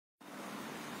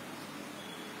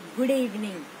Good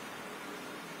evening,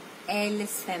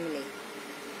 ALS family.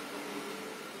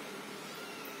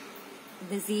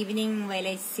 This evening while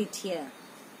I sit here,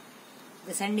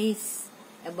 the sun is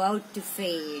about to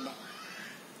fade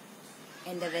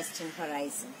in the western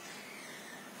horizon.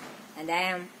 And I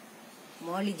am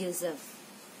Molly Joseph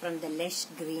from the lush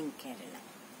green Kerala.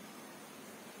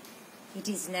 It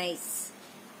is nice,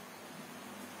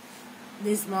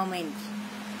 this moment,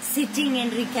 sitting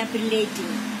and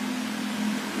recapitulating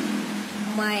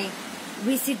my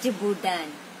visit to Bhutan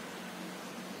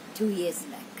 2 years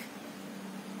back.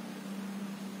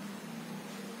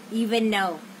 Even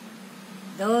now,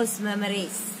 those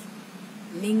memories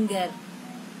linger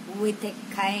with a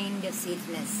kind of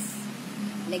sweetness,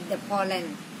 like the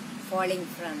pollen falling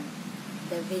from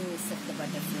the wings of the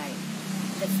butterfly,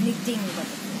 the fleeting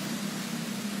butterfly.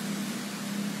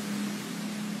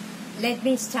 Let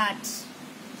me start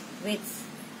with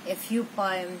a few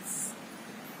poems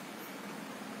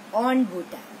on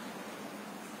Bhutan.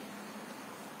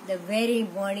 The very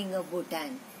morning of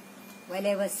Bhutan, while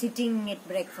I was sitting at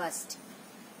breakfast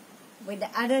with the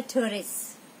other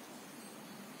tourists,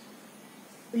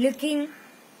 looking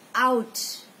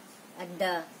out at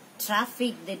the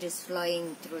traffic that is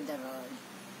flowing through the road,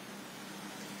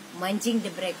 munching the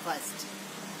breakfast,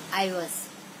 I was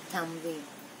thumbing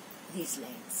these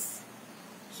lines.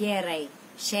 Here I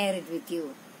share it with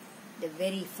you, the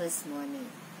very first morning.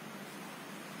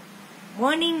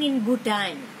 Morning in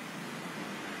Bhutan.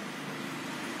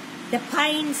 The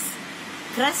pines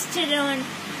crusted on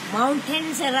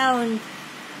mountains around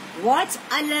watch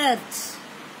alert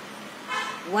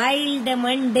while the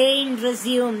mundane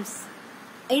resumes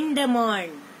in the morn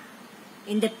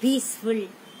in the peaceful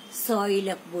soil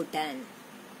of Bhutan.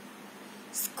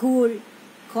 School,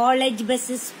 college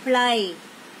buses ply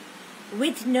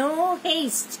with no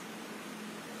haste,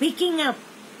 picking up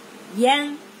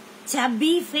young,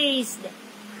 chubby-faced,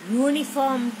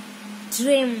 uniformed,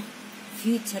 trim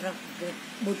future of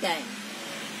Bhutan.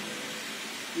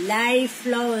 Life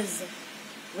flows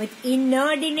with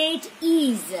inordinate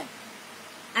ease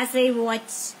as I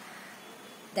watch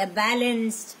the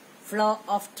balanced flow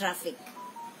of traffic,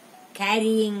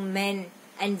 carrying men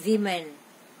and women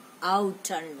out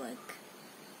on work.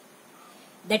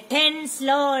 The tense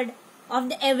load of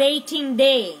the awaiting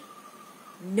day,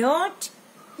 not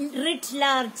writ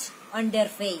large on their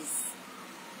face,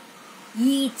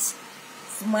 each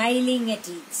smiling at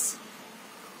each.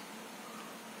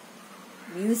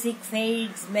 Music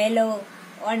fades mellow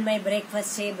on my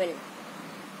breakfast table.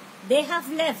 They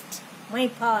have left my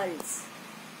pals.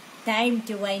 Time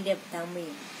to wind up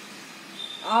thumbing.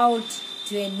 Out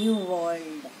to a new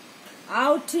world.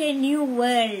 Out to a new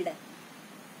world.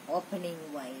 Opening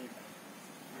wide.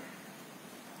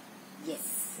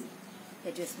 Yes,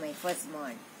 that was my first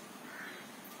morn.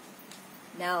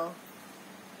 Now,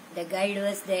 the guide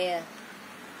was there,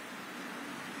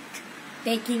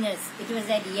 taking us. It was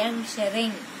that young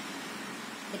Sharing,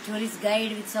 the tourist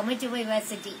guide with so much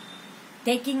vivacity,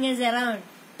 taking us around,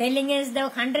 telling us the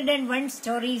 101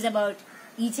 stories about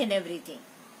each and everything.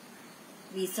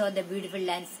 We saw the beautiful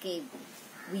landscape.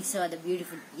 We saw the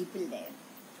beautiful people there.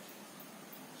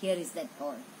 Here is that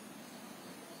poem.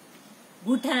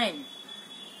 Bhutan,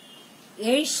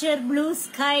 azure blue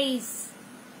skies,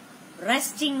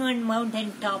 resting on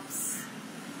mountain tops,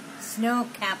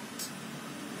 snow-capped.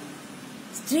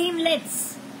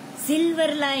 Streamlets,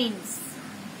 silver lines,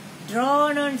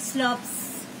 drawn on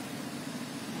slopes.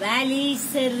 Valleys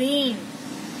serene,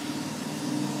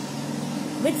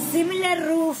 with similar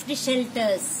roofed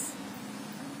shelters.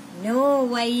 No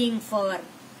vying for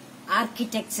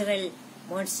architectural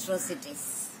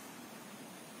monstrosities.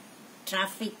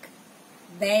 Traffic,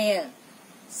 bare,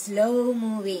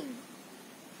 slow-moving.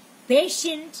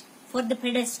 Patient for the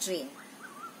pedestrian.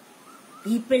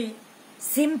 People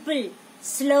simple,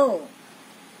 slow,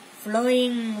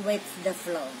 flowing with the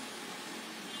flow.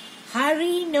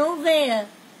 Hurry nowhere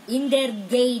in their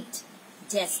gait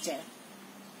gesture.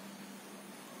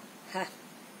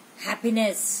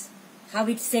 Happiness, how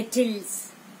it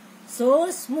settles,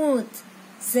 so smooth,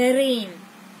 serene,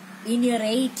 in your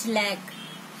 8 lakh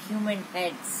human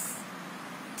heads,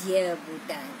 dear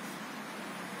Bhutan.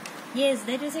 Yes,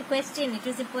 that was a question. It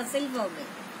was a puzzle for me.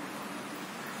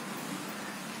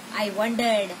 I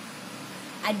wondered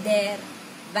at their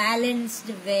balanced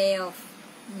way of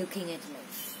looking at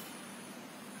life.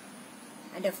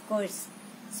 And of course,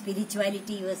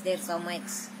 spirituality was there so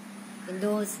much. In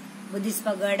those Buddhist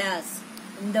pagodas,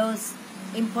 in those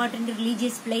important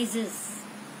religious places,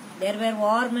 there were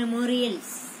war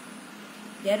memorials.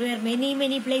 There were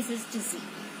many places to see.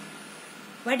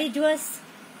 But it was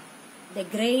the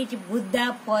great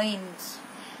Buddha point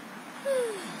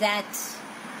that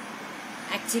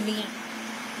actually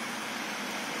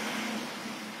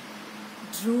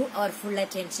drew our full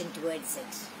attention towards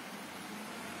it.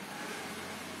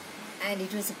 And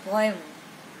it was a poem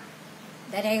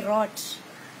that I wrote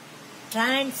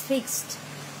transfixed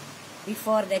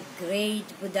before that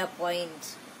great Buddha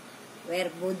point where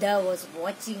Buddha was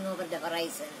watching over the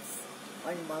horizons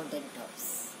on mountain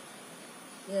tops.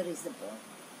 Here is the poem.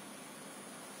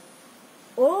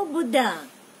 O Buddha,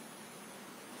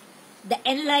 the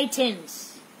enlightened,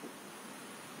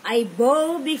 I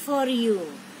bow before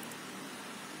you,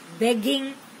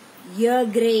 begging your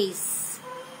grace,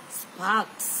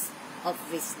 sparks of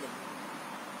wisdom.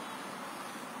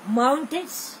 Mounted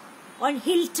on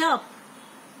hilltop,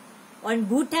 on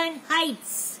Bhutan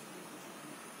heights,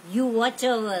 you watch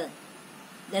over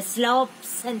the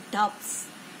slopes and tops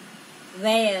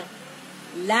where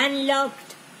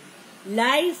landlocked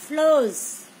life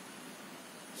flows,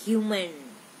 human,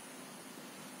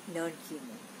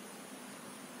 non-human.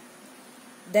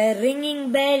 The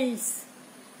ringing bells,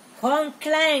 honk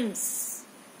clangs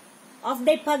of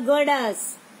the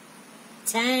pagodas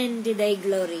chant thy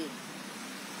glory,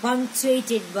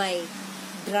 punctuated by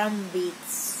drum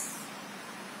beats.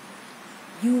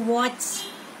 You watch,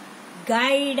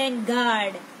 guide and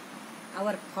guard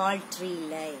our paltry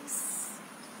lives.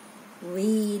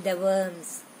 We the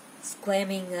worms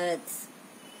squirming earth,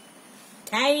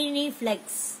 tiny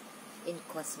flecks in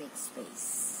cosmic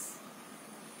space.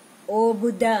 O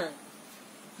Buddha,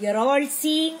 your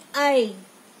all-seeing eye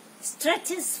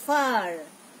stretches far,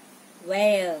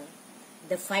 where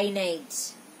the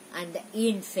finite and the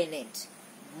infinite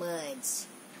merge.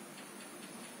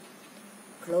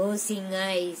 Closing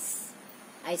eyes,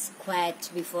 I squat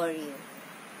before you.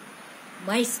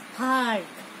 My spark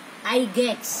I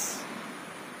get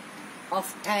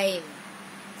of time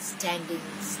standing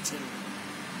still.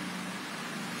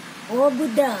 O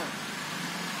Buddha,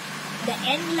 the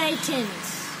enlightened,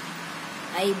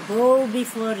 I bow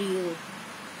before you,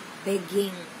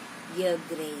 begging your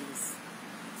grace,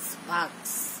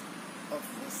 sparks of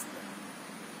wisdom.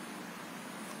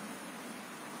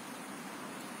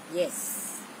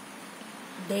 Yes,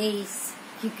 days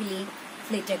quickly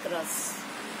flit across.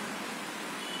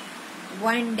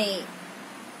 One day,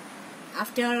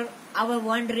 after our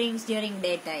wanderings during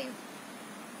daytime,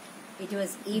 it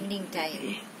was evening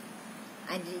time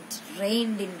and it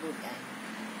rained in Bhutan.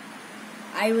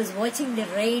 I was watching the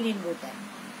rain in Bhutan.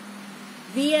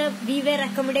 We were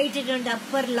accommodated on the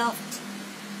upper loft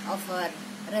of our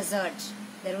resort.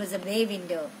 There was a bay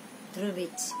window through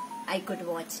which I could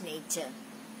watch nature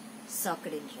soaked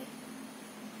in rain.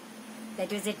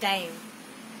 That was a time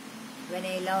when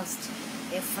I lost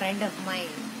a friend of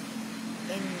mine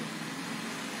in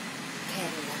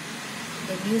Kerala.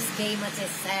 The news came as a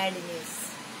sad news.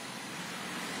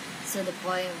 So the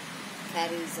poem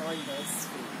carries all those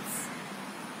feelings.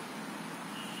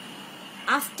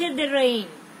 After the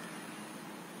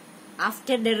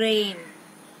rain,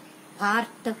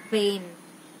 part of pain,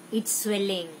 its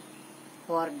swelling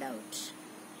poured out.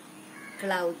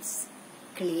 Clouds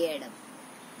cleared up.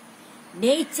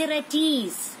 Nature at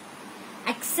ease,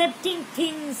 accepting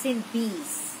things in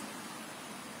peace.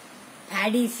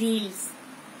 Paddy fields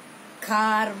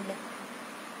carved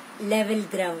level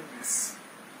grounds.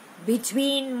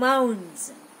 Between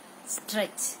mounds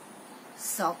stretch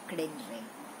soaked in rain.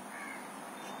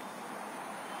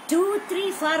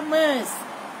 2-3 farmers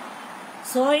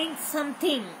sowing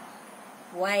something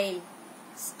while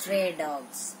stray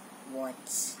dogs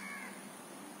watch.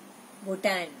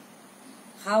 Bhutan,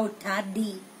 how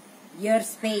tardy your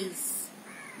space,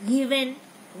 even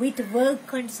with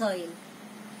work on soil.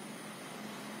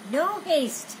 No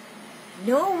haste,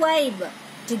 no vibe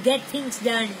to get things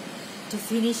done, to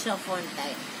finish off on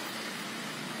time.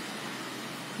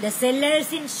 The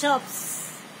sellers in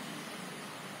shops,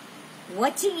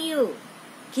 watching you,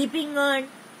 keeping on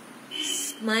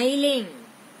smiling,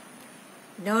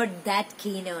 not that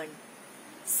keen on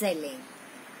selling.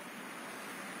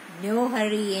 No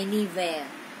hurry anywhere,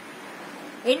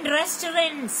 in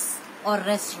restaurants or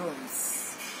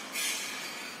restrooms.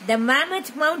 The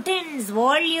mammoth mountains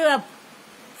wall you up,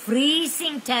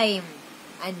 freezing time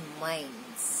and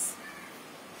minds.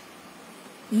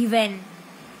 Even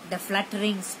the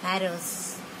fluttering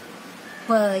sparrows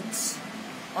perch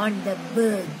on the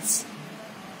birds,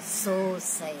 so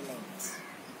silent.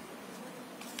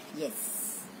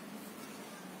 Yes,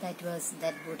 that was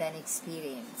that Bhutan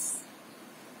experience.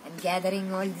 And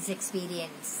gathering all this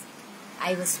experience,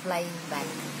 I was flying back,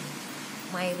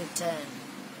 my return.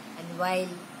 And while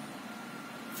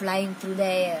flying through the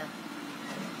air,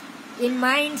 In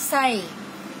mind's eye,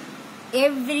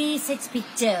 every such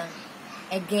picture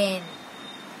again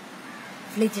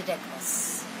flitted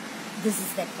across. This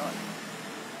is that call.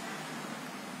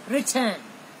 Return.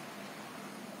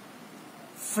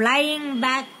 Flying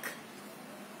back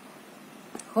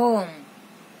home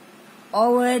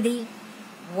over the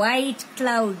white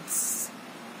clouds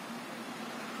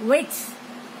with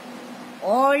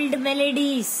old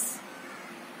melodies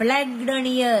plugged on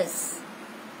ears,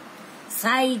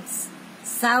 sights,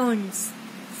 sounds,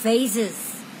 faces,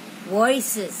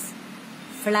 voices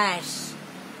flash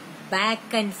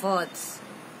back and forth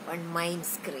on mind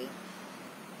screen.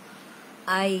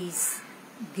 Eyes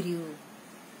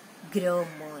grow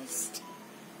moist.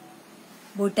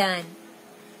 Bhutan,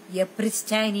 your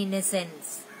pristine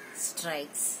innocence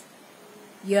strikes.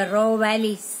 Your raw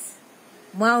valleys,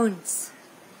 mounts,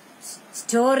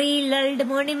 story-lulled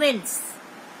monuments,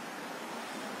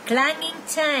 clanging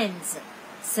chants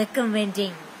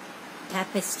circumventing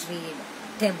tapestried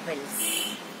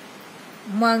temples,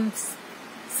 monks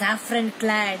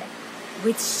saffron-clad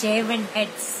with shaven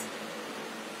heads,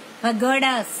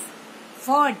 pagodas,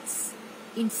 forts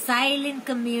in silent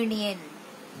communion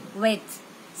with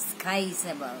skies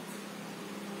above,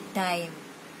 time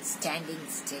standing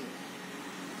still.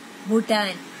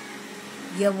 Bhutan,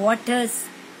 your waters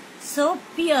so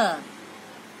pure,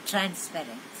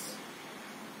 transparent.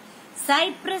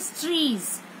 Cypress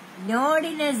trees nod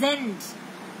in assent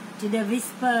to the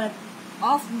whisper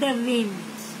of the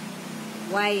wind,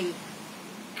 while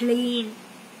clean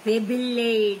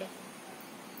pebble-laid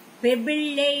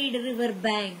river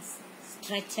banks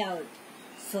stretch out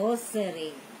so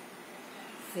serene.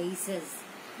 Faces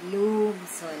loom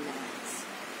so large.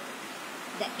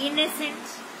 The innocent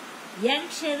young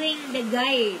sharing the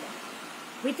guide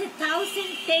with 1,000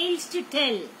 tales to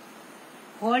tell,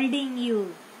 holding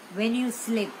you when you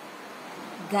slip,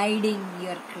 guiding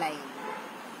your climb.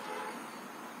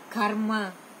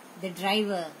 Karma, the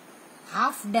driver,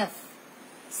 half deaf,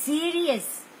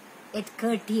 serious yet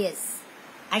courteous,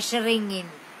 ushering in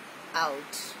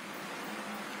out.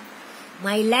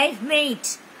 My life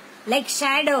mate, like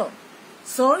shadow,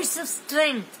 source of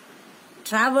strength,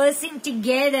 traversing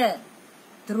together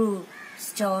through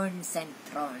stones and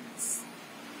thorns.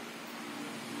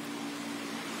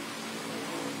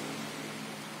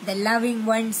 The loving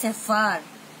ones afar,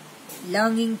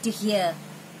 longing to hear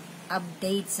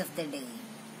updates of the day.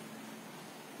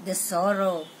 The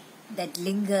sorrow that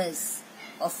lingers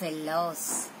of a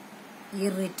loss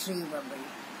irretrievable.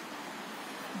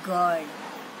 God,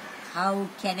 how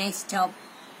can I stop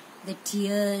the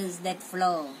tears that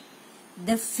flow,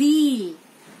 the feel,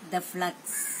 the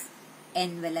flux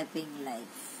enveloping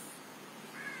life?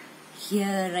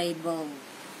 Here I bow,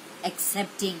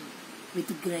 accepting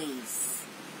with grace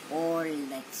all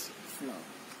that flow.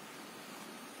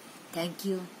 Thank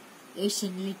you,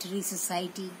 Asian Literary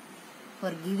Society,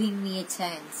 for giving me a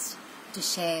chance to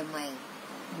share my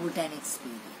Bhutan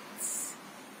experience.